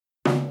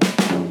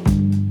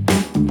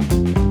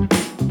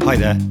Hi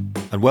there,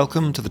 and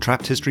welcome to the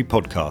Trapped History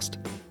Podcast.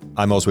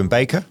 I'm Oswin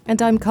Baker. And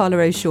I'm Carla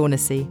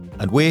O'Shaughnessy.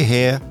 And we're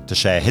here to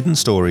share hidden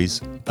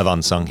stories of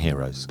unsung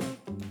heroes.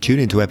 Tune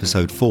into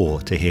episode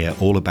 4 to hear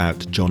all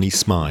about Johnny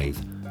Smythe,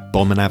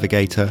 bomber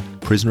navigator,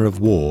 prisoner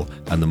of war,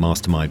 and the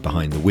mastermind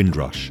behind the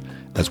Windrush,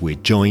 as we're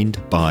joined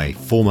by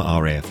former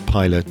RAF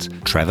pilot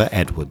Trevor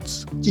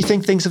Edwards. Do you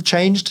think things have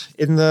changed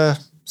in the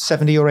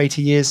 70 or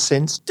 80 years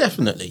since?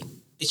 Definitely.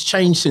 It's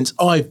changed since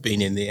I've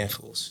been in the Air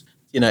Force.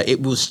 You know,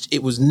 it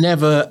was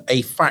never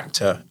a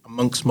factor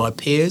amongst my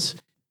peers.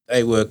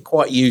 They were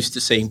quite used to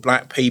seeing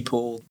black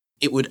people.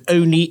 It would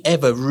only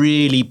ever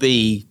really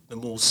be the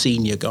more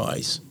senior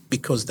guys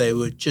because they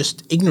were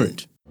just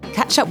ignorant.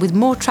 Catch up with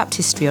more Trapped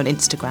History on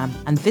Instagram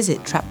and visit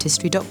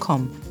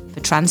trappedhistory.com for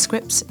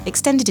transcripts,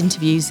 extended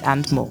interviews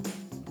and more.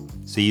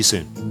 See you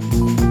soon.